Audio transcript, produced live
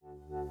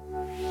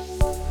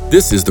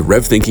This is the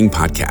Rev Thinking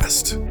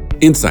Podcast.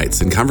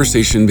 Insights and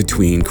conversation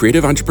between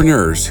creative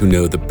entrepreneurs who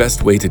know the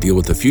best way to deal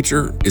with the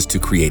future is to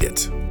create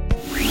it.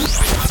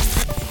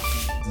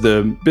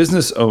 The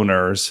business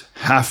owners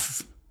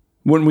have,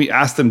 when we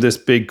ask them this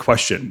big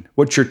question,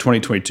 what's your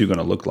 2022 going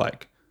to look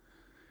like?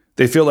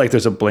 They feel like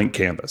there's a blank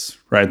canvas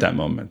right at that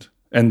moment.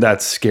 And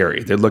that's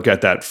scary. They look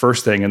at that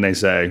first thing and they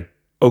say,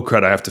 oh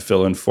crud, I have to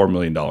fill in $4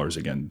 million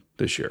again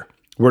this year.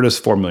 Where does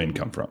 $4 million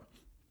come from?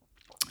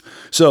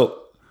 So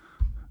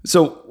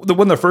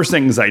one of the first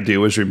things I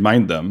do is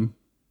remind them,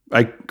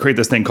 I create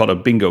this thing called a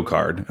bingo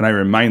card, and I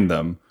remind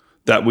them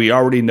that we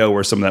already know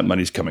where some of that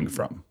money's coming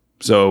from.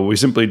 So we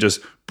simply just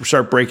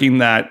start breaking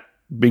that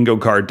bingo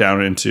card down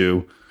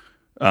into,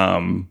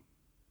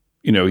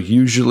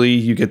 usually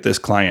you get this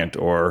client,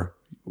 or,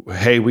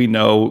 hey, we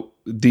know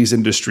these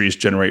industries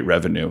generate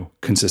revenue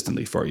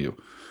consistently for you.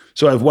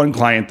 So I have one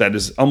client that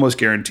is almost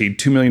guaranteed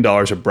 $2 million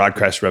of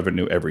broadcast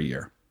revenue every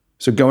year.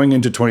 So going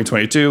into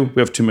 2022, we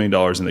have $2 million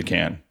in the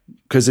can.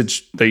 Because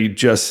they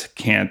just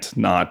can't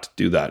not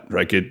do that.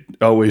 Like it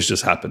always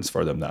just happens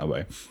for them that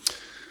way.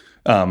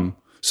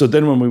 So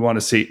then when we want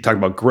to talk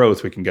about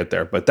growth, we can get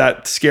there. But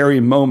that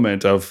scary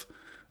moment of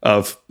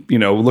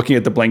looking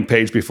at the blank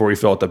page before we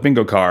fill out the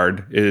bingo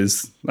card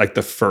is like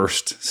the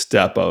first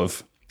step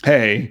of,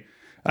 hey,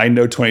 I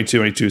know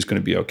 2022 is going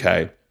to be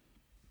okay.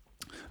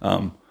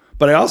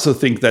 But I also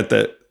think that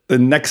the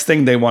next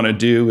thing they want to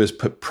do is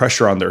put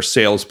pressure on their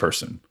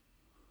salesperson.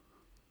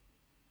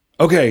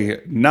 Okay,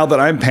 now that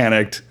I'm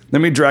panicked,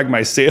 let me drag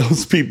my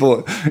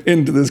salespeople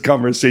into this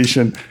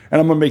conversation,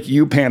 and I'm going to make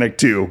you panic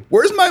too.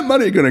 Where's my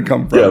money going to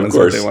come from? Yeah, of That's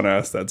course. what they want to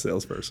ask that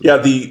salesperson. Yeah,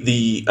 I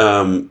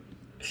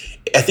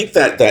think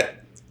that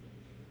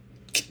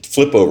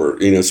flip over,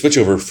 switch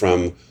over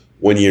from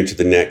one year to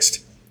the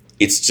next,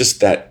 it's just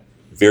that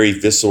very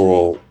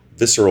visceral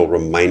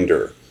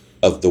reminder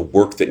of the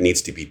work that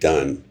needs to be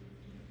done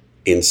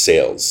in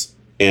sales.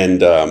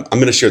 And I'm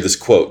going to share this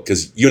quote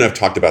because you and I have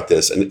talked about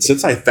this. And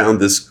since I found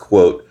this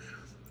quote,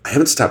 I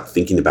haven't stopped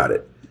thinking about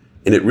it.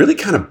 And it really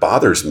kind of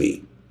bothers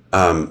me,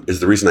 is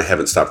the reason I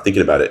haven't stopped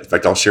thinking about it. In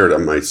fact, I'll share it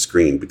on my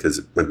screen because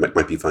it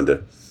might be fun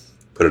to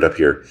put it up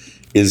here.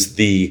 Is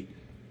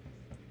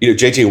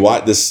J.J.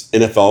 Watt, this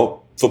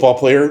NFL football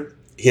player,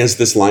 he has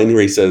this line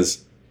where he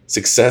says,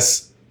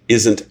 success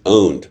isn't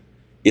owned,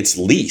 it's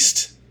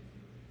leased.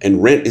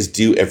 And rent is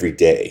due every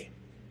day.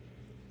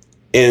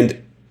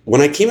 And when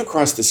I came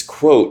across this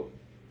quote,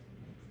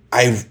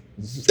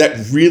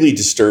 that really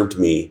disturbed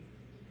me,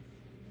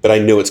 but I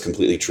know it's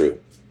completely true.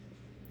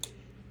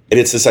 And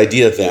it's this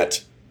idea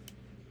that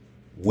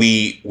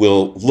we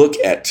will look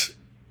at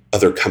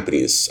other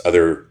companies,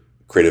 other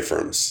creative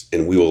firms,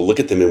 and we will look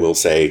at them and we'll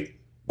say,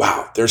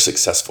 wow, they're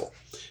successful.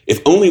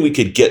 If only we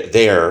could get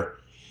there.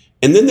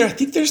 And then I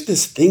think there's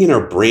this thing in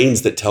our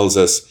brains that tells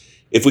us,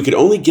 if we could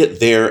only get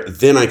there,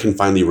 then I can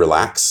finally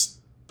relax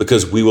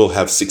because we will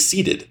have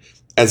succeeded.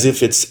 As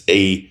if it's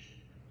a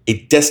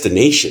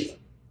destination.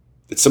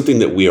 It's something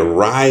that we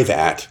arrive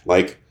at,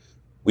 like,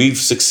 we've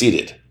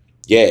succeeded.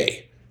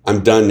 Yay,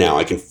 I'm done now.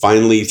 I can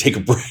finally take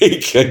a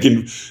break. I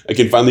can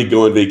finally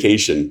go on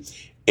vacation.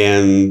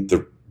 And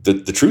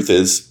the truth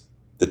is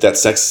that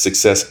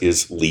success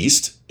is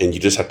leased, and you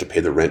just have to pay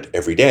the rent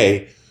every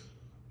day.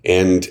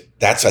 And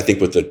that's, I think,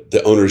 what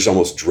the owners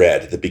almost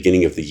dread at the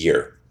beginning of the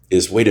year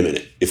is, wait a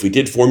minute, if we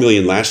did $4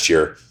 million last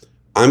year,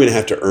 I'm going to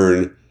have to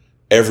earn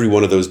every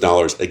one of those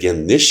dollars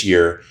again this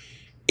year.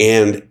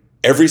 And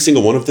every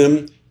single one of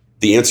them,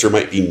 the answer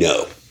might be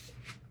no.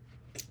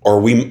 Or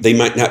they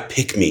might not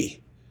pick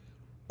me.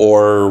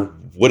 Or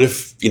what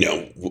if,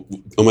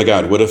 oh my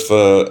God, what if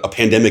a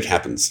pandemic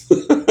happens?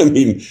 I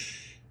mean,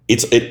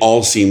 it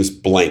all seems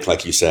blank,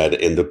 like you said,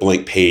 and the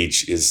blank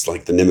page is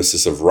like the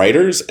nemesis of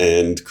writers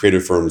and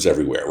creative firms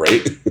everywhere,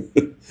 right?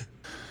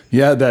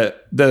 Yeah,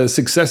 the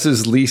success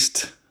is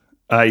least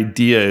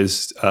idea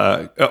is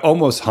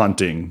almost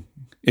haunting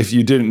if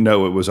you didn't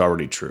know it was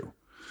already true,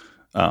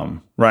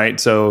 right?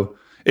 So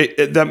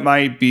that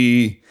might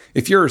be,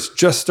 if you're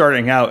just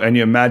starting out and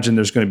you imagine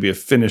there's going to be a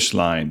finish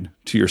line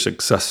to your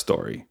success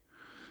story,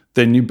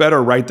 then you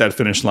better write that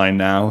finish line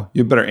now.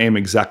 You better aim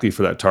exactly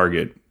for that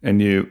target. And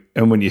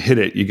when you hit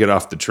it, you get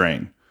off the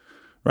train,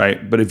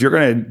 right? But if you're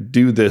going to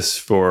do this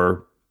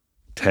for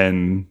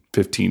 10,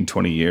 15,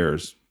 20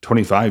 years,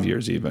 25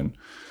 years even,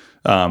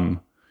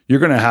 you're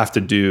going to have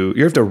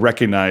to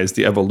recognize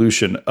the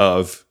evolution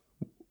of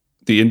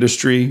the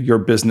industry, your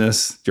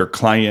business, your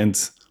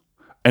clients,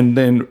 and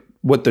then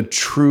what the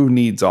true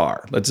needs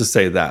are. Let's just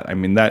say that. I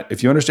mean, that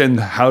if you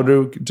understand how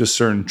to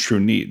discern true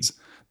needs,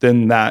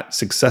 then that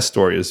success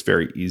story is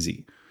very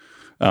easy.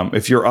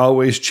 If you're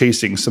always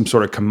chasing some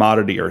sort of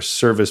commodity or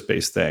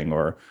service-based thing,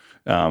 or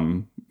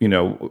a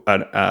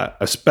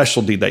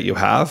specialty that you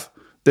have,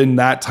 then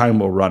that time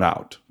will run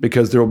out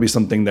because there will be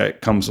something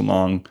that comes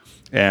along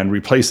and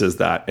replaces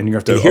that, and you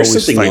have to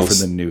always fight for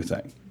the new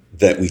thing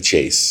that we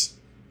chase.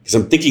 Because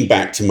I'm thinking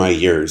back to my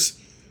years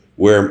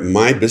where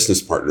my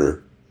business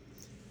partner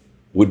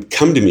would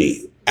come to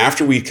me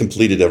after we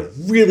completed a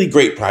really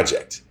great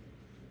project.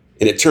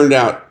 And it turned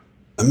out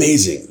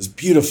amazing. It was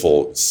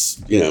beautiful.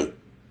 It's,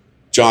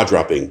 jaw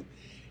dropping.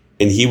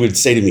 And he would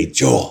say to me,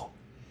 Joel,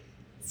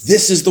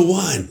 this is the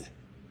one.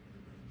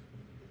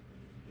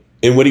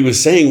 And what he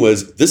was saying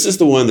was, this is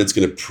the one that's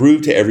going to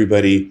prove to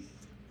everybody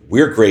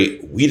we're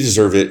great, we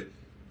deserve it,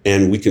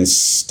 and we can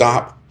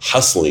stop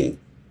hustling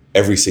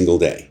every single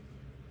day.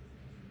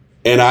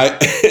 And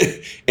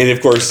and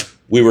of course,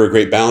 we were a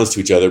great balance to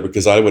each other,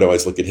 because I would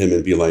always look at him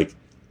and be like,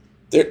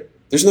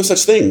 there's no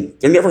such thing.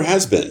 There never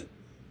has been.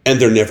 And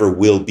there never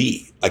will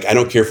be. Like, I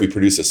don't care if we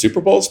produce a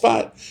Super Bowl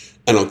spot.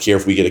 I don't care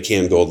if we get a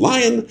canned gold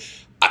lion.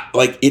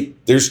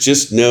 There's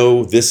just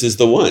no, this is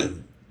the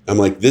one. I'm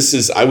like,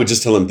 I would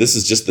just tell him, this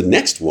is just the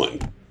next one.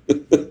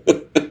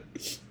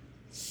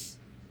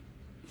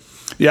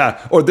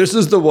 Yeah. Or this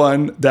is the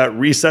one that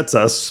resets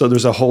us. So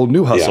there's a whole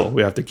new hustle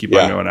we have to keep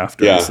on going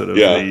after instead of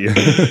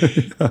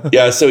the.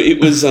 Yeah. So it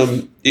was,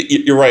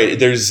 you're right.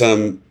 There's,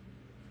 I've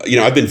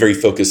been very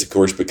focused, of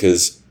course,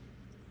 because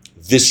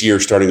this year,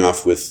 starting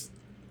off with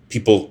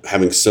people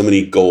having so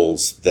many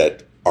goals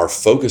that are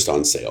focused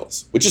on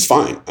sales, which is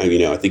fine.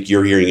 I think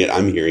you're hearing it.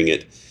 I'm hearing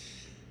it.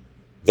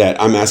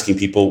 That I'm asking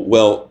people,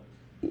 well,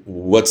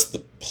 what's the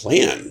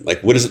plan?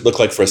 Like, what does it look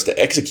like for us to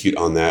execute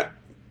on that?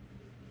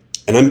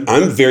 And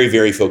I'm very,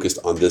 very focused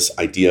on this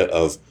idea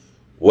of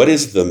what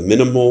is the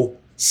minimal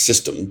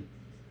system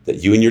that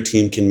you and your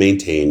team can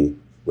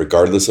maintain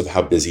regardless of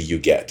how busy you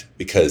get,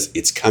 because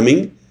it's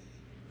coming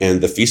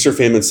and the feast or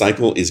famine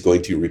cycle is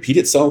going to repeat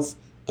itself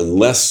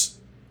unless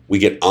we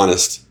get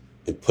honest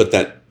and put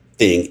that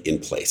thing in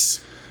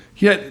place.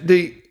 Yeah,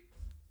 the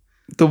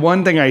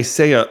one thing I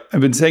say,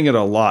 I've been saying it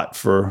a lot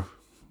for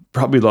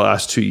probably the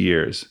last 2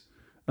 years.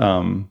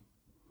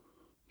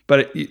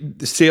 But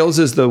sales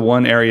is the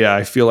one area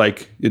I feel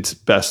like it's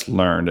best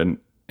learned.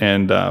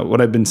 And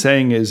what I've been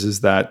saying is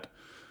that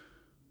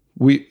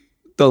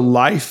the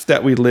life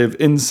that we live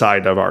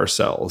inside of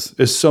ourselves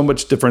is so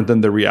much different than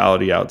the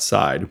reality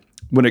outside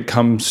when it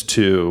comes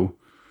to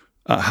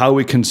how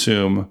we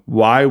consume,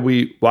 why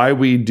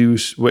we do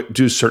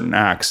certain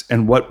acts,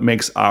 and what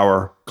makes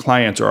our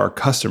clients or our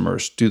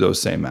customers do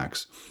those same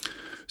acts.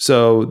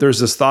 So there's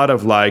this thought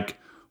of like,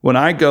 when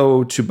I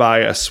go to buy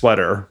a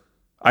sweater,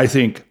 I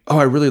think, oh,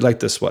 I really like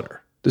this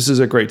sweater. This is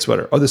a great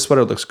sweater. Oh, this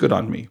sweater looks good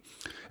on me.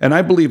 And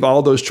I believe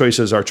all those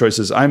choices are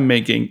choices I'm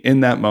making in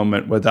that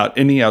moment without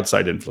any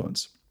outside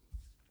influence.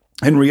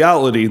 In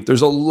reality,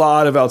 there's a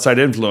lot of outside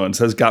influence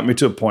has got me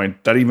to a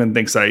point that even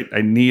thinks I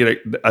need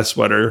a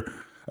sweater,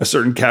 a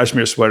certain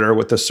cashmere sweater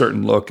with a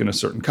certain look and a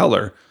certain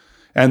color.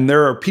 And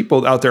there are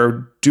people out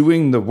there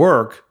doing the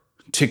work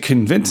to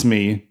convince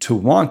me to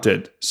want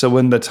it. So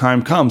when the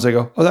time comes, I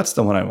go, oh, that's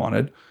the one I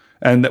wanted.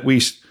 And that we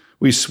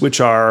switch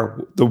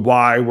the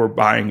why we're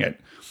buying it.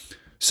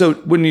 So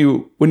when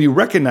you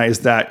recognize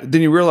that,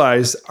 then you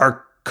realize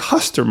our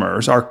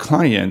customers, our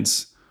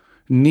clients,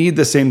 need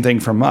the same thing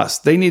from us.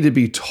 They need to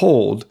be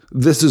told,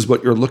 this is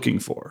what you're looking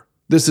for.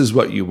 This is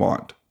what you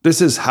want.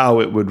 This is how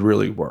it would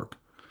really work.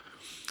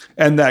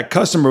 And that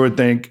customer would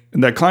think,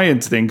 and that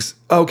client thinks,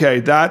 okay,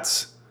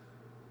 that's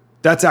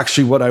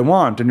actually what I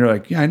want. And you're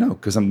like, yeah, I know,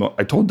 because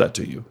I told that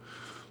to you.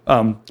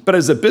 But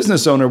as a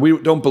business owner, we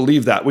don't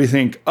believe that. We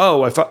think,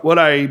 what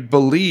I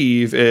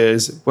believe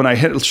is when I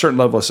hit a certain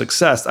level of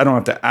success, I don't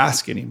have to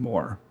ask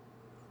anymore.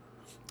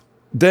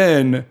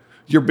 Then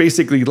you're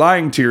basically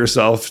lying to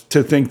yourself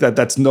to think that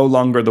that's no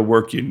longer the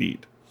work you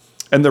need.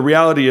 And the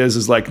reality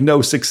is like,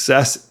 no,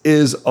 success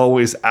is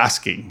always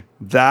asking.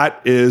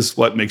 That is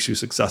what makes you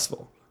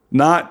successful.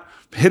 Not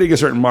hitting a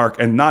certain mark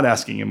and not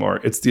asking anymore.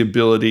 It's the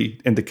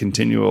ability and the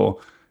continual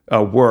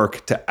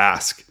work to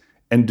ask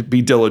and to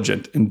be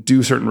diligent and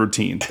do certain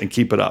routines and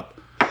keep it up.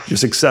 Your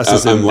success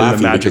is in the magic.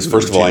 I'm laughing because,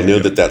 first of all, I know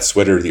that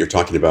sweater that you're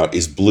talking about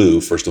is blue,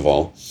 first of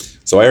all.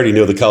 So I already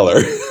know the color.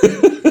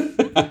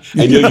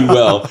 I know you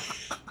well.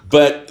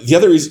 But the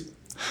other is...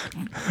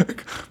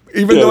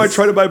 Even though I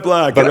try to buy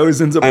black, it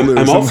always ends up blue.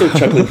 I'm also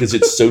chuckling because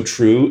it's so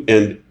true.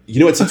 And you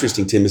know what's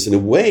interesting, Tim, is in a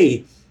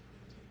way,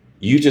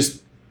 you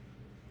just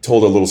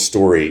told a little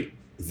story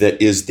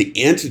that is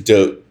the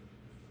antidote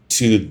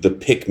to the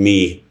pick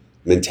me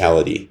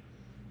mentality,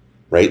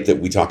 right? That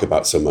we talk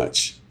about so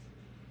much.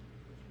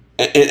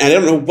 And I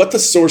don't know what the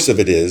source of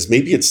it is.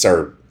 Maybe it's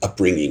our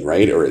upbringing,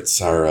 right? Or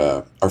it's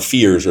our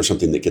fears or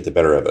something that get the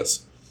better of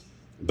us.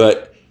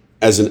 But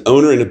as an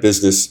owner in a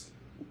business,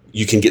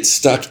 you can get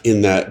stuck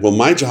in that, well,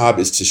 my job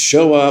is to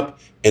show up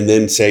and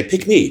then say,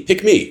 pick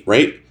me,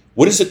 right?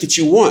 What is it that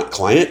you want,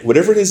 client?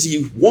 Whatever it is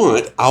you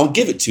want, I'll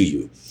give it to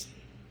you.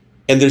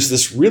 And there's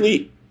this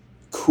really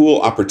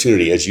cool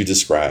opportunity, as you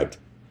described,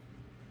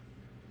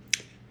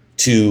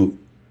 to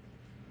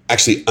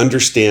actually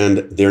understand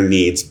their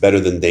needs better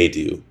than they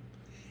do,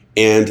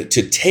 and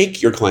to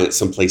take your client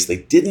someplace they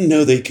didn't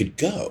know they could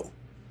go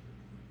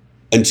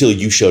until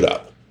you showed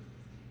up.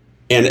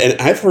 And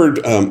I've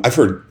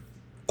heard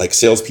like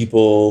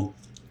salespeople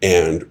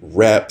and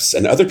reps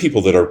and other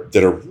people that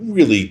are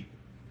really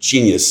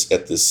genius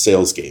at this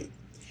sales game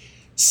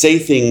say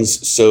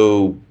things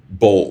so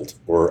bold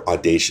or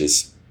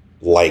audacious,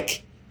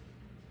 like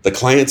the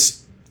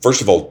clients,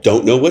 first of all,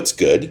 don't know what's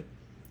good,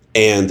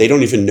 and they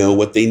don't even know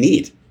what they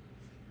need.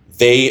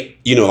 They,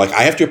 like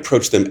I have to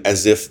approach them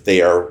as if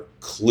they are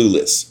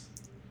clueless.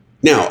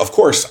 Now, of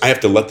course, I have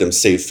to let them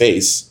save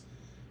face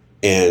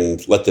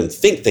and let them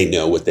think they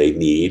know what they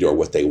need or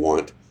what they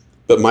want.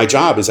 But my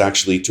job is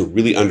actually to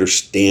really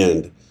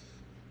understand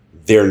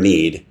their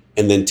need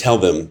and then tell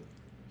them,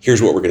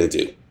 here's what we're going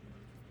to do.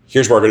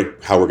 Here's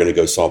how we're going to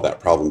go solve that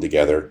problem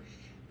together.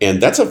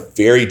 And that's a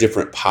very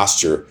different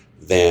posture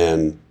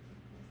than,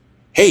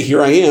 hey,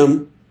 here I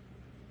am.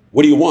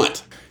 What do you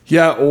want?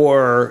 Yeah,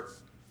 or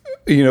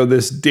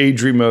this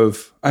daydream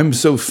of I'm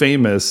so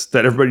famous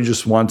that everybody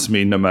just wants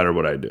me no matter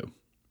what I do.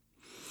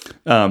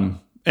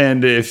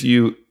 And if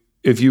you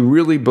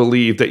really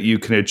believe that you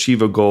can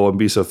achieve a goal and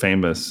be so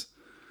famous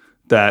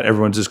that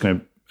everyone's just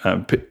going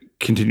to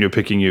continue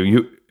picking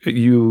you,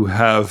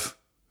 you've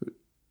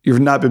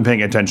not been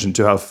paying attention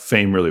to how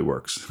fame really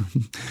works,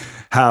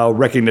 how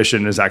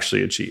recognition is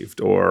actually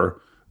achieved, or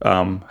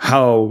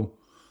how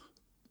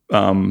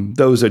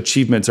those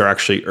achievements are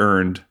actually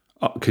earned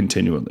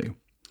continually.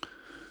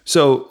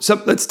 So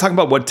let's talk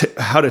about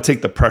how to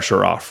take the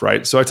pressure off,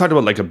 right? So I talked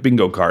about like a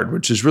bingo card,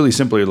 which is really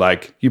simply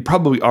like you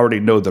probably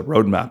already know the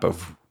roadmap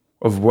of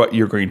what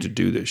you're going to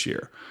do this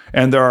year.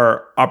 And there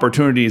are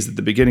opportunities at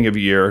the beginning of a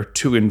year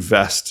to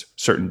invest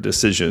certain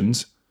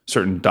decisions,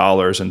 certain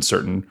dollars, and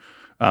certain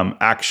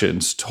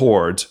actions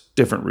towards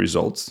different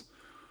results.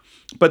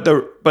 But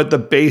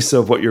the base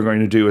of what you're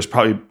going to do is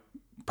probably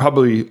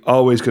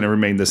always going to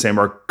remain the same,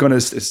 or going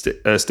to stay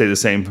the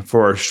same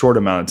for a short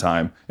amount of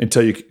time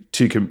until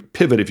you can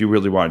pivot if you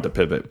really wanted to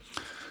pivot.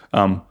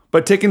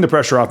 But taking the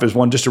pressure off is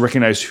one, just to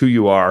recognize who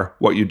you are,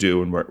 what you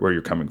do, and where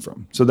you're coming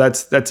from. So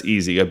that's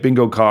easy. A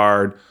bingo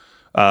card,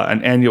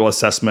 an annual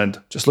assessment.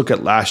 Just look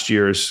at last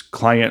year's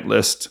client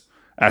list.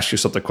 Ask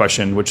yourself the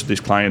question: which of these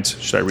clients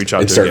should I reach out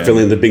to? And start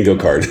filling the bingo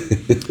card.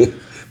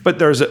 But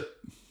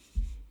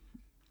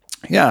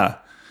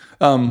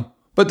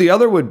but the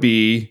other would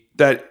be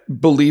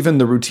that believe in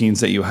the routines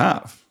that you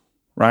have,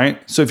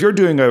 right? So if you're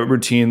doing a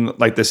routine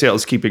like the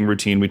Saleskeeping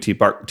routine we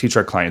teach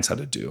our clients how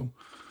to do,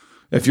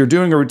 if you're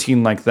doing a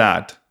routine like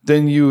that,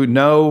 then you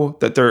know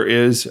that there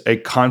is a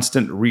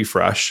constant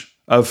refresh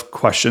of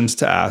questions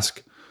to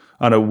ask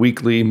on a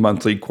weekly,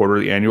 monthly,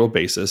 quarterly, annual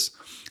basis.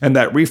 And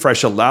that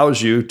refresh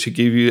allows you to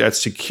give you that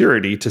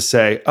security to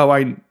say, oh,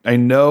 I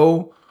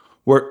know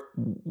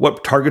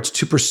what targets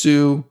to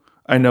pursue.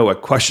 I know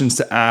what questions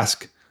to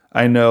ask.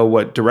 I know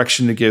what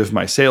direction to give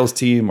my sales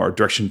team or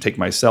direction to take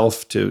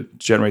myself to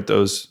generate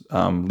those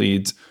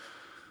leads.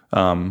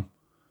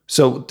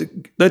 So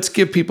let's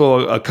give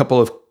people a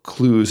couple of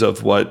clues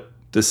of what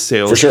the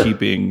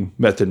Saleskeeping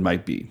method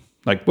might be.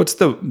 Like, what's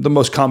the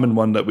most common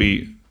one that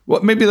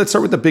maybe let's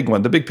start with the big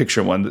one, the big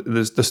picture one.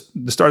 The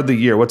start of the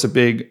year, what's a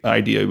big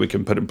idea we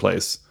can put in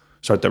place?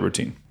 Start that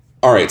routine.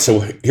 All right.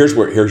 So here's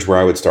where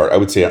I would start. I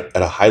would say at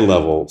a high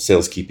level,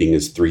 Saleskeeping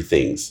is three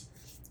things.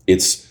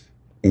 It's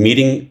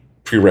meeting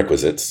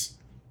prerequisites.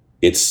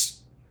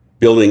 It's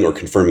building or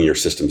confirming your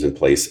systems in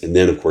place. And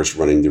then, of course,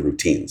 running the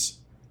routines.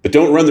 But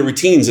don't run the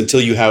routines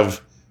until you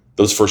have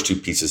those first two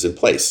pieces in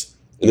place.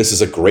 And this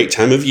is a great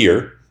time of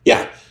year.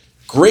 Yeah,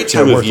 great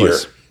time of year.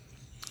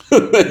 Yes.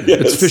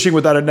 It's fishing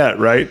without a net,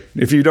 right?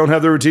 If you don't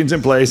have the routines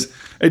in place,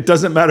 it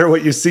doesn't matter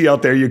what you see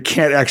out there. You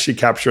can't actually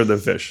capture the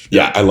fish.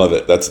 Yeah, I love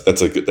it.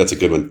 That's a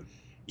good one.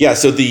 Yeah.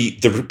 So the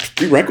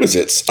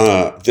prerequisites,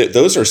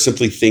 those are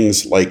simply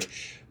things like,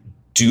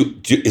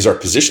 is our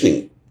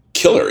positioning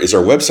killer? Is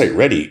our website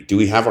ready? Do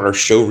we have our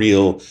show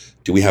reel?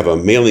 Do we have a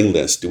mailing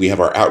list? Do we have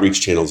our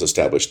outreach channels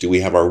established? Do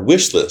we have our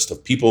wish list of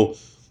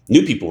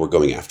new people we're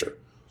going after?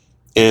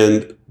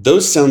 And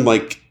those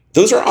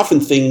are often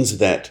things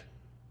that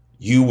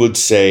you would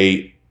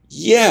say,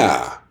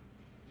 yeah.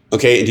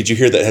 Okay. And did you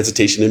hear that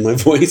hesitation in my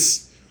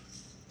voice?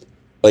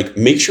 Like,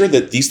 make sure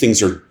that these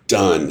things are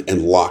done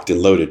and locked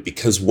and loaded,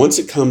 because once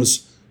it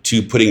comes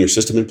to putting your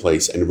system in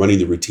place and running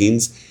the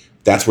routines,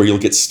 that's where you'll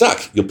get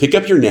stuck. You'll pick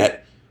up your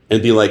net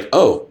and be like,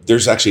 oh,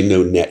 there's actually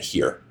no net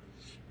here.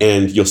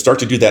 And you'll start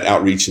to do that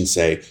outreach and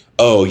say,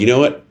 oh, you know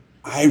what?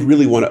 I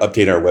really want to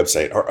update our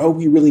website, or, oh,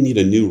 we really need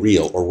a new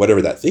reel, or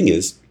whatever that thing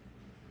is.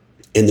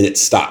 And then it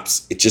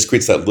stops. It just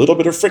creates that little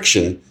bit of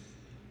friction.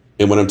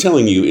 And what I'm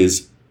telling you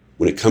is,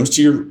 when it comes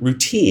to your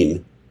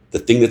routine, the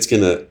thing that's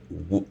going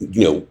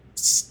to,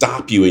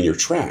 stop you in your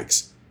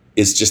tracks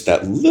is just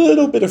that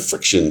little bit of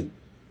friction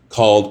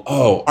called,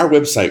 oh, our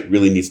website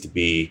really needs to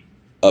be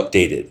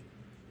updated.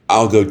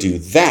 I'll go do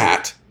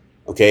that.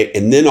 Okay.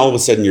 And then all of a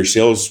sudden your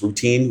sales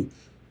routine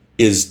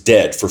is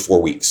dead for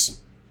 4 weeks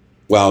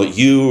while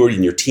you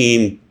and your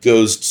team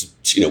goes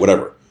to,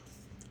 whatever.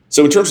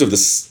 So in terms of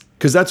this,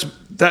 because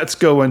that's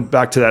going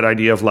back to that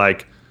idea of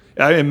like,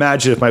 I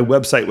imagine if my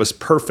website was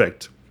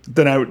perfect,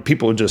 then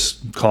people would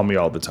just call me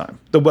all the time.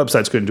 The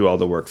website's going to do all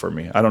the work for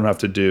me. I don't have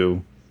to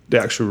do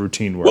the actual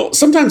routine work. Well,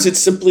 sometimes it's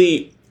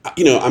simply,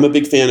 I'm a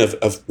big fan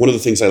of one of the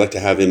things I like to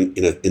have in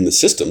the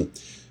system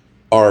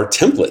are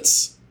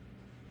templates.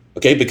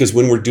 Okay, because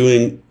when we're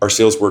doing our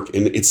sales work,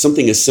 and it's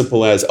something as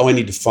simple as, oh, I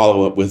need to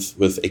follow up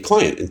with a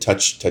client and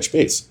touch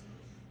base.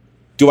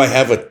 Do I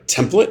have a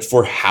template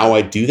for how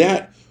I do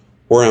that?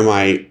 Or am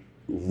I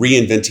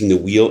reinventing the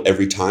wheel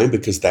every time?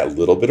 Because that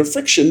little bit of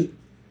friction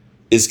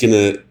is going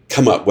to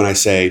come up when I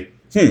say,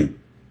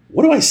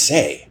 what do I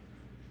say?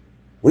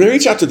 When I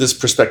reach out to this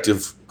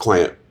prospective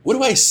client, what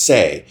do I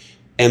say?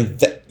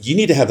 And you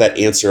need to have that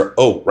answer.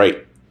 Oh,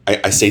 right.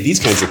 I say these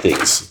kinds of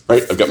things,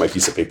 right? I've got my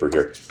piece of paper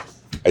here.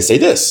 I say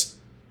this.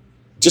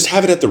 Just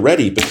have it at the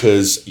ready,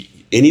 because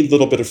any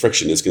little bit of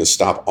friction is going to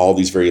stop all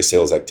these various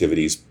sales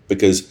activities.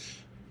 Because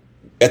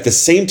at the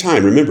same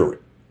time, remember,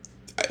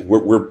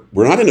 we're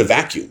not in a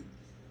vacuum.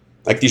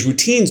 Like, these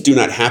routines do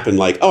not happen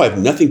like, oh, I have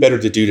nothing better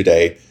to do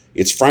today.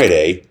 It's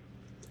Friday.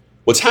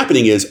 What's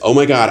happening is, oh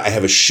my God, I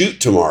have a shoot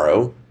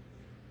tomorrow,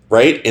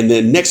 right? And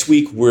then next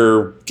week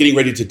we're getting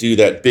ready to do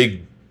that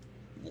big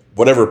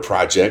whatever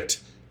project.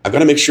 I've got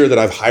to make sure that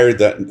I've hired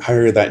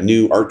that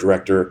new art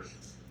director.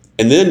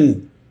 And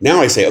then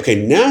now I say, okay,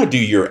 now do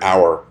your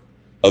hour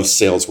of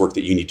sales work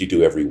that you need to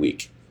do every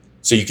week.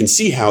 So you can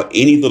see how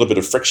any little bit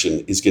of friction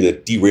is going to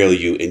derail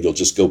you, and you'll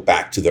just go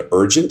back to the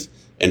urgent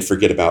and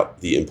forget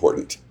about the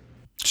important.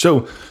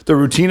 So the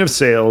routine of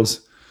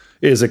sales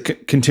is a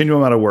continuous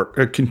amount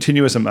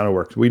of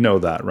work. We know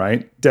that,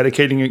 right?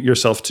 Dedicating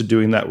yourself to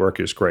doing that work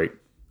is great.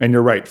 And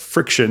you're right,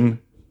 friction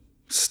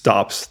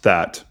stops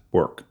that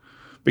work,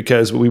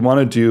 because we want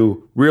to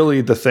do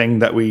really the thing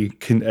that we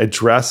can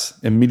address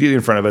immediately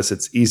in front of us.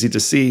 It's easy to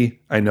see.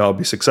 I know I'll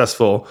be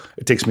successful.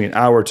 It takes me an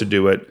hour to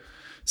do it.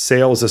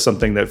 Sales is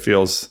something that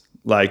feels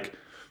like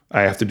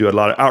I have to do a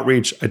lot of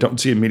outreach. I don't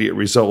see immediate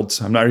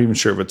results. I'm not even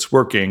sure if it's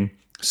working.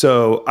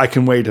 So I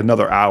can wait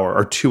another hour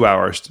or 2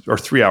 hours or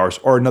 3 hours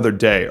or another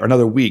day or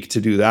another week to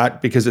do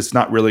that, because it's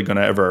not really going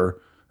to ever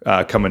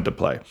come into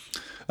play.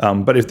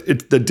 But if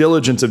it's the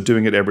diligence of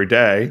doing it every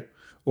day,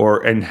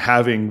 and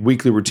having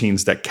weekly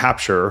routines that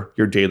capture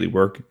your daily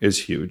work, is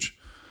huge.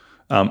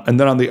 And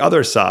then on the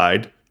other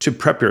side, to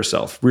prep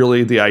yourself,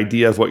 really the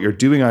idea of what you're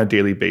doing on a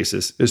daily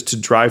basis is to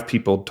drive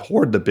people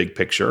toward the big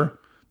picture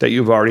that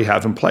you've already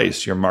have in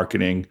place, your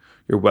marketing,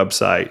 your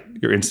website,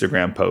 your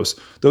Instagram posts.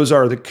 Those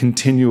are the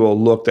continual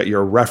look that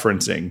you're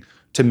referencing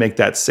to make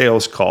that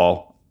sales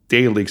call,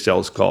 daily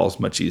sales calls,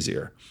 much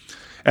easier.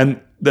 And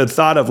the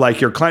thought of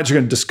like your clients are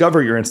going to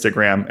discover your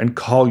Instagram and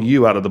call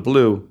you out of the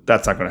blue,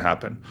 that's not going to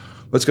happen.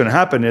 What's going to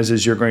happen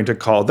is you're going to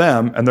call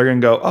them and they're going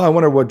to go, oh, I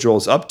wonder what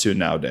Joel's up to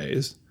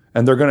nowadays.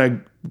 And they're going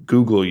to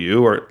Google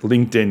you or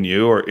LinkedIn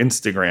you or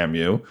Instagram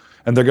you.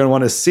 And they're going to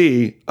want to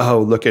see, oh,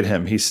 look at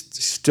him. He's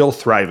still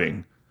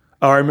thriving.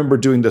 Oh, I remember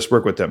doing this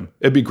work with him.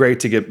 It'd be great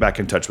to get back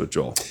in touch with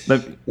Joel.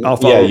 I'll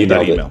follow up with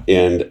that email.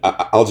 And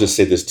I'll just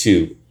say this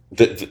too.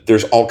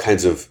 There's all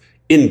kinds of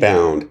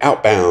inbound,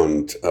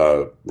 outbound,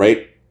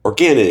 right?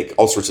 Organic,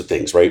 all sorts of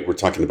things, right? We're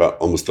talking about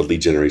almost the lead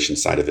generation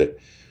side of it.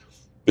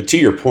 But to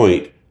your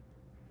point,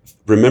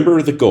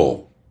 remember the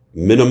goal.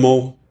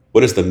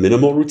 What is the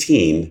minimal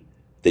routine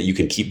that you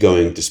can keep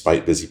going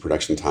despite busy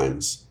production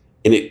times?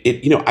 And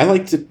I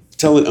like to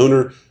tell an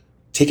owner,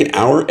 take an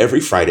hour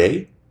every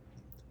Friday,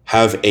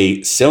 have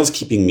a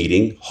Saleskeeping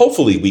meeting,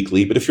 hopefully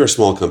weekly, but if you're a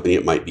small company,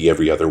 it might be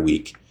every other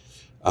week,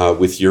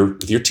 with your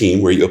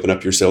team, where you open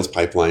up your sales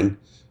pipeline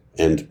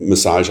and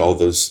massage all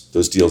those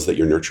deals that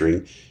you're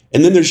nurturing.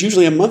 And then there's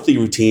usually a monthly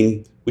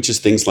routine, which is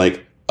things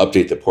like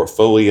update the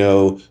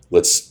portfolio,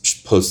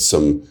 let's post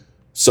some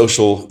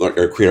social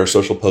or create our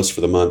social posts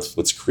for the month,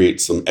 let's create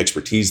some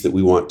expertise that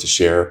we want to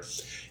share.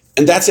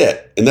 And that's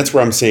it. And that's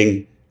where I'm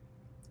saying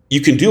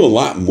you can do a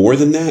lot more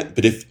than that,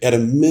 but if at a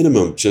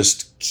minimum,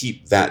 just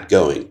keep that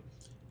going.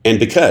 And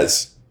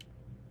because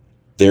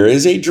there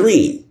is a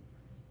dream,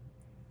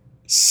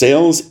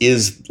 sales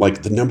is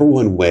like the number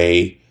one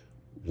way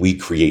we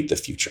create the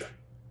future.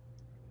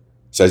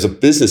 So as a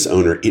business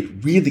owner, it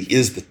really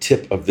is the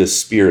tip of this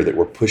spear that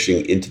we're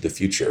pushing into the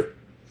future.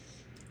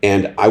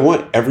 And I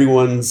want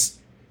everyone's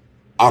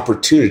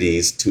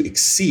opportunities to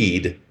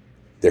exceed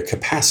their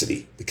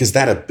capacity, because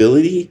that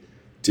ability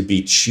to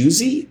be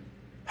choosy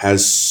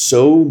has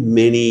so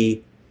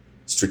many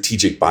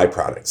strategic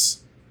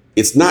byproducts.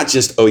 It's not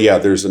just, oh yeah,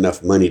 there's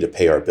enough money to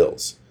pay our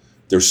bills.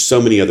 There's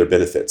so many other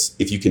benefits.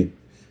 If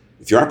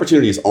your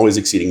opportunity is always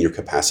exceeding your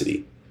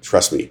capacity,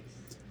 trust me,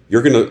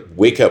 you're going to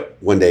wake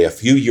up one day a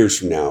few years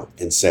from now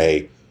and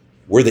say,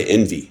 we're the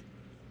envy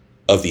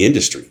of the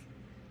industry.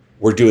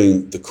 We're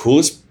doing the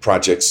coolest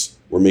projects.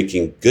 We're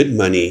making good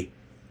money.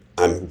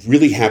 I'm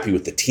really happy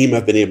with the team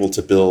I've been able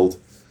to build,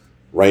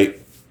 right?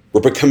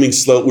 We're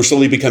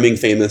slowly becoming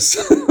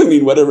famous. I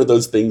mean, whatever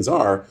those things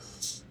are,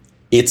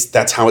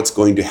 that's how it's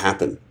going to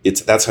happen.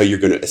 That's how you're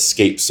going to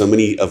escape so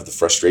many of the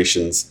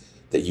frustrations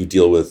that you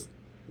deal with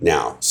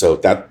now. So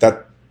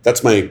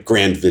that's my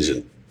grand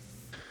vision.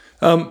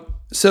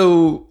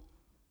 So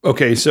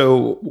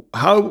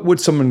how would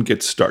someone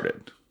get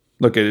started?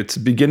 Look, it's the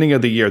beginning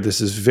of the year.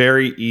 This is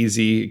very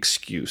easy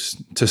excuse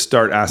to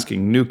start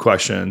asking new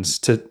questions,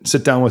 to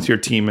sit down with your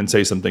team and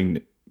say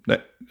something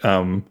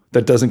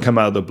that doesn't come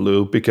out of the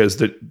blue, because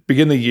the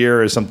beginning of the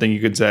year is something you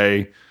could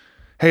say,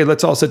 hey,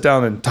 let's all sit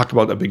down and talk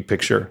about the big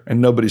picture,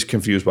 and nobody's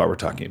confused why we're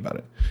talking about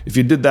it. If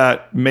you did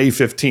that May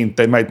 15th,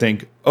 they might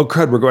think, oh,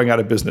 crud, we're going out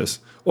of business.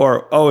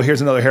 Or, oh,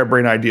 here's another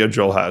harebrained idea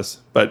Joel has.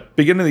 But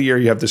beginning of the year,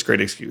 you have this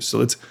great excuse. So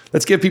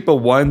let's give people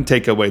one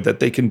takeaway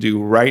that they can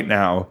do right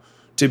now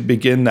to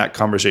begin that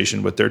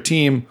conversation with their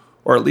team,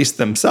 or at least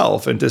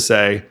themselves, and to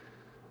say,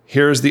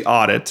 here's the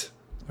audit,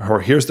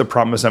 or here's the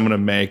promise I'm going to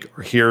make,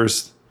 or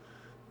here's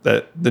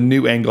the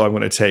new angle I'm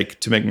going to take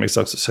to make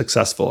myself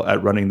successful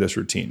at running this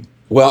routine.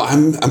 Well,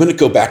 I'm going to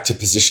go back to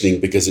positioning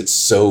because it's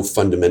so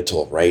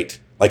fundamental, right?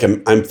 Like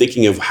I'm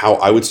thinking of how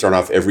I would start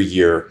off every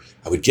year.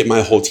 I would get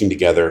my whole team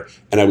together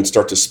and I would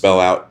start to spell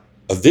out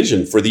a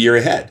vision for the year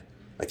ahead.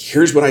 Like,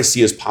 here's what I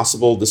see as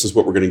possible. This is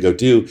what we're going to go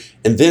do.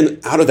 And then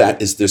out of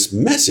that is this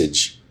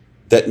message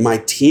that my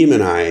team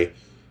and I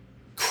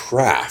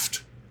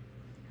craft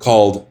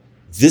called,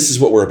 this is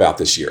what we're about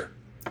this year.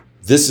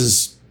 This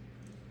is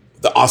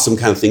the awesome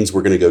kind of things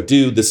we're going to go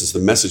do. This is the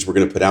message we're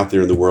going to put out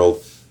there in the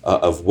world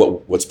of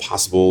what's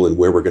possible and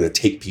where we're going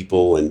to take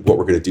people and what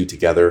we're going to do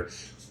together.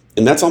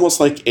 And that's almost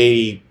like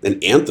an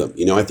anthem.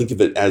 I think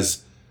of it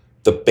as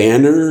the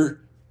banner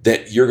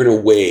that you're going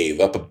to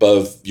wave up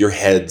above your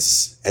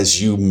heads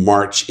as you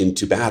march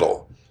into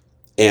battle.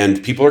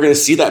 And people are going to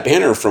see that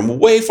banner from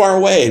way far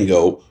away and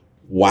go,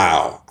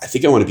 wow, I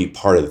think I want to be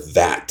part of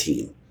that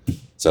team.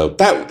 So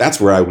that's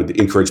where I would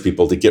encourage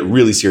people to get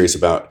really serious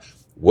about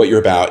what you're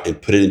about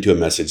and put it into a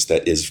message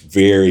that is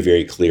very,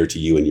 very clear to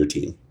you and your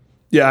team.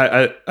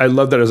 Yeah, I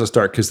love that as a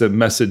start, because the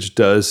message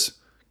does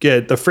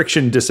the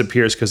friction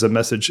disappears because the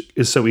message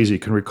is so easy. You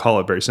can recall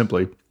it very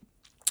simply.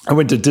 I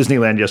went to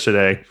Disneyland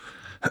yesterday.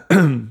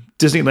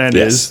 Disneyland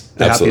is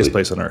the happiest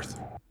place on earth,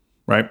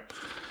 right?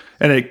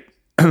 And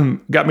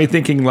it got me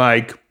thinking,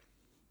 like,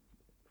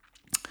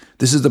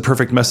 this is the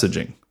perfect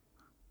messaging.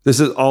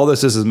 This is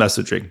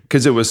messaging,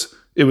 because it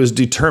was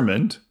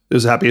determined it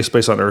was the happiest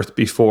place on earth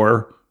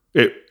before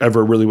it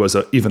ever really was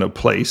even a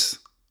place,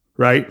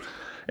 right?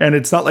 And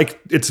it's not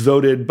like it's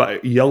voted by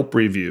Yelp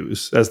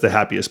reviews as the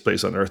happiest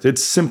place on earth.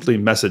 It's simply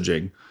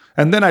messaging.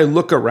 And then I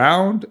look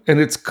around and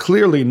it's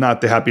clearly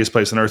not the happiest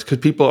place on earth, because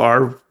people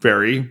are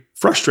very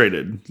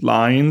frustrated.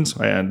 Lines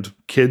and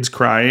kids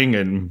crying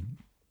and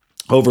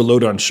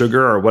overload on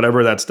sugar or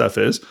whatever that stuff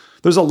is.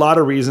 There's a lot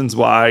of reasons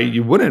why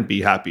you wouldn't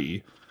be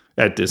happy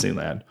at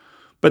Disneyland.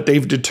 But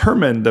they've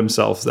determined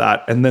themselves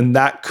that, and then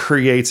that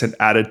creates an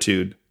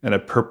attitude and a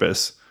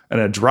purpose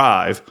and a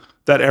drive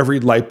that every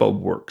light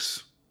bulb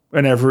works.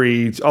 And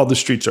all the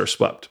streets are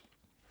swept.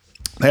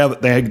 They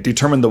have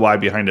determined the why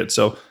behind it.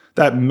 So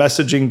that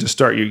messaging to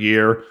start your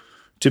year,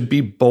 to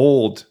be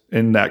bold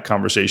in that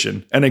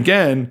conversation. And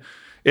again,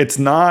 it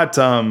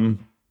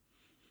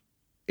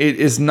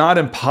is not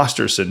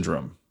imposter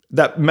syndrome.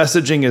 That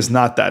messaging is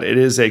not that. It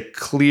is a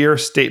clear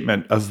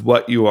statement of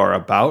what you are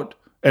about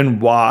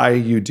and why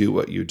you do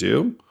what you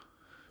do,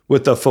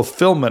 with a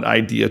fulfillment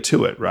idea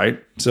to it,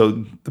 right?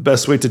 So the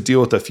best way to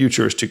deal with the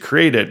future is to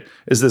create it,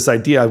 is this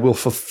idea, I will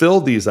fulfill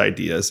these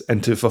ideas,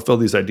 and to fulfill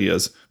these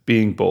ideas,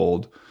 being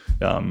bold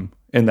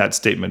in that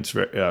statement,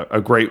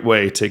 a great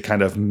way to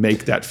kind of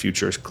make that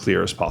future as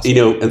clear as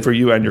possible, and for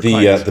you and your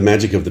clients. The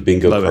magic of the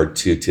bingo card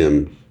too,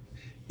 Tim,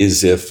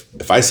 is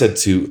if I said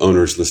to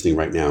owners listening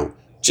right now,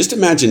 just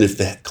imagine if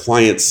the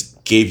clients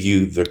gave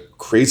you the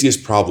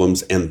craziest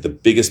problems and the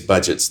biggest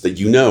budgets that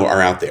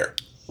are out there.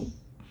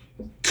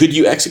 Could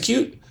you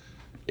execute?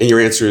 And your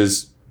answer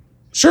is,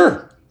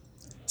 sure.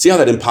 See how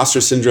that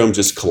imposter syndrome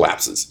just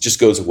collapses, just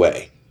goes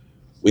away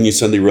when you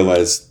suddenly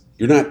realize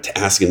you're not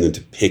asking them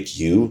to pick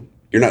you.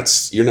 You're not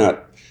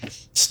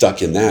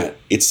stuck in that.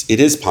 It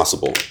is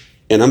possible.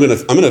 And I'm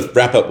gonna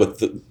wrap up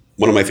with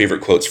one of my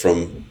favorite quotes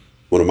from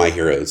one of my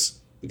heroes,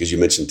 because you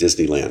mentioned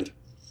Disneyland,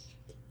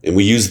 and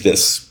we used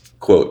this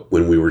quote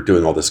when we were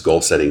doing all this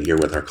goal setting here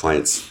with our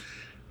clients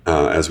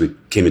as we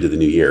came into the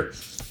new year.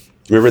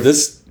 Remember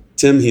this?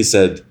 Tim, he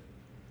said,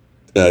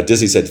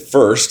 Disney said,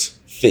 first,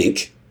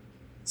 think,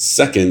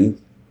 second,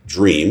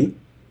 dream,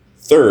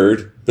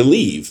 third,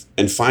 believe,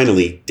 and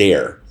finally,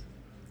 dare.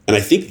 And I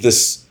think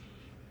this,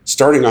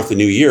 starting off the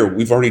new year,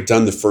 we've already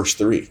done the first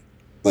three.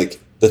 Like,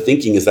 the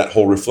thinking is that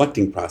whole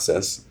reflecting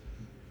process.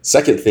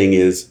 Second thing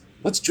is,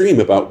 let's dream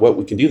about what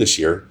we can do this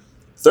year.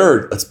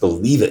 Third, let's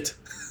believe it.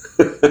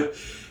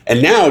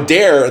 And now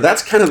dare,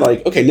 that's kind of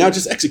like, okay, now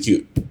just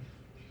execute.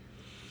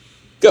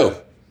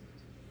 Go.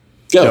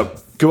 Yep.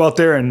 Go out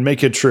there and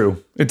make it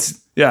true.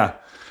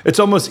 It's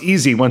almost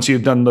easy once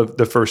you've done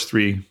the first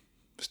three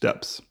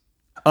steps.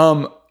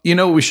 What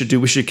we should do?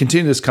 We should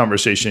continue this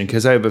conversation,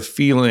 because I have a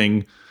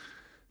feeling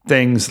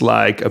things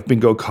like a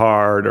bingo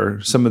card or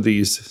some of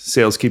these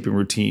saleskeeping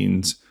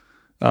routines,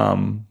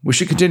 we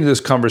should continue this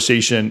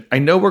conversation. I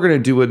know we're going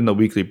to do it in the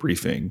weekly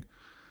briefing,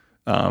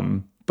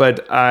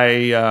 but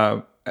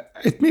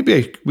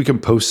maybe we can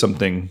post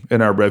something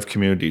in our Rev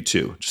community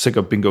too, just like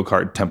a bingo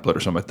card template or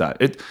something like that.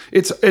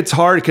 It's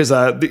hard because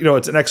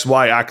it's an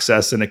XY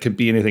axis and it could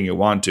be anything you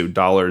want to,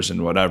 dollars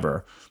and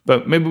whatever.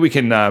 But maybe we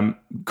can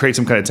create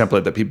some kind of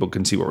template that people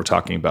can see what we're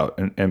talking about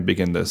and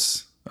begin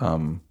this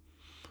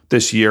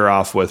this year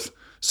off with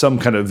some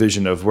kind of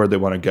vision of where they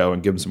want to go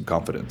and give them some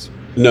confidence.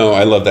 No,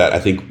 I love that. I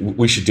think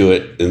we should do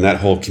it, and that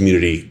whole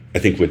community, I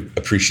think, would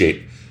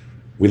appreciate.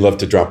 We love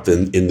to drop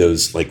them in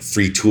those like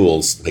free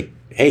tools. Like,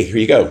 hey, here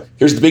you go.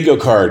 Here's the bingo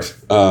card.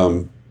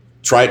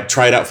 Try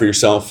it out for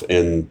yourself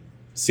and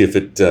see if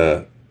it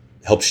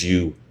helps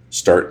you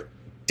start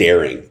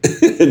daring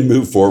and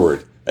move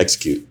forward,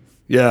 execute.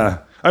 Yeah,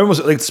 I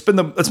almost like spend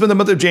the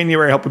month of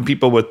January helping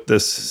people with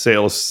this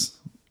sales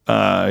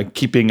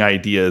keeping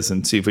ideas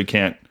and see if we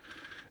can't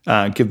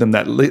give them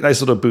that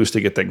nice little boost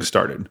to get things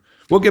started.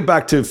 We'll get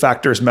back to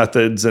factors,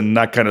 methods, and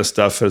that kind of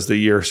stuff as the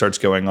year starts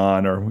going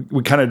on, or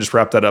we kind of just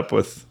wrapped that up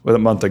with a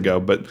month ago.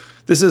 But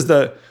this is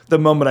the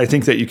moment I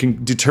think that you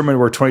can determine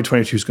where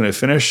 2022 is going to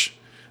finish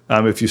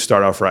if you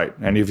start off right.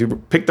 And if you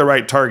pick the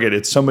right target,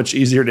 it's so much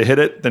easier to hit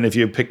it than if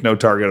you pick no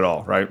target at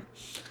all, right?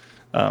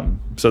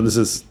 So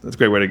that's a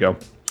great way to go.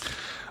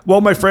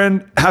 Well, my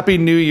friend, Happy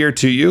New Year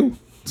to you.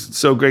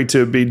 So great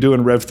to be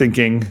doing Rev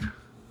Thinking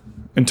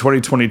in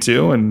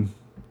 2022 and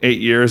 8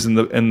 years in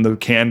the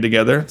can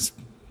together. It's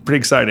pretty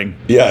exciting.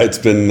 Yeah, it's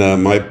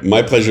been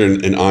my pleasure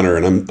and honor,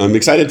 and I'm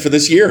excited for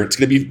this year. It's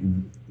gonna be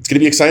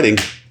exciting.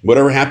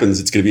 Whatever happens,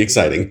 it's gonna be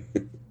exciting.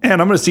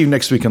 And I'm gonna see you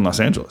next week in Los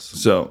Angeles.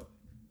 So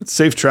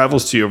safe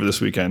travels to you over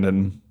this weekend,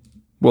 and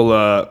we'll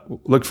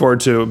look forward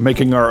to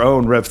making our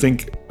own Rev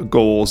Think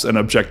goals and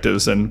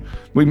objectives, and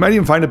we might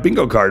even find a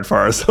bingo card for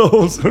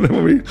ourselves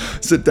when we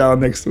sit down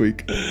next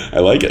week. I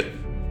like it.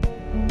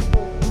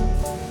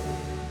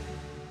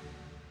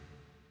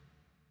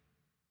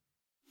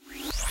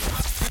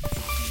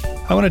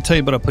 I want to tell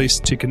you about a place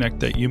to connect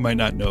that you might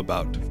not know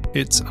about.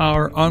 It's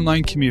our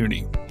online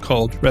community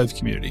called Rev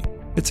Community.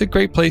 It's a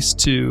great place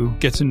to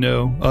get to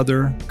know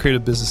other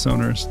creative business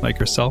owners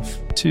like yourself,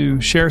 to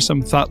share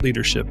some thought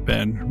leadership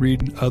and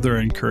read other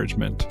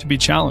encouragement, to be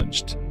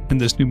challenged in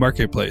this new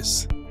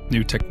marketplace,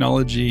 new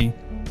technology,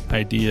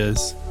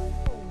 ideas,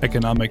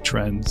 economic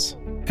trends.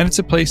 And it's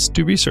a place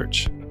to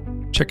research.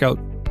 Check out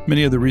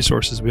many of the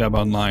resources we have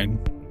online,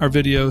 our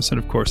videos, and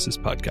of course, this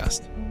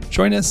podcast.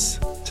 Join us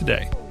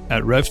today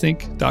at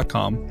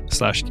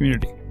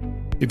revthink.com/community.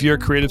 If you're a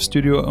creative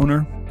studio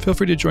owner, feel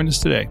free to join us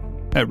today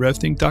at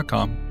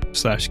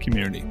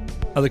revthink.com/community.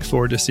 I look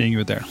forward to seeing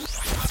you there.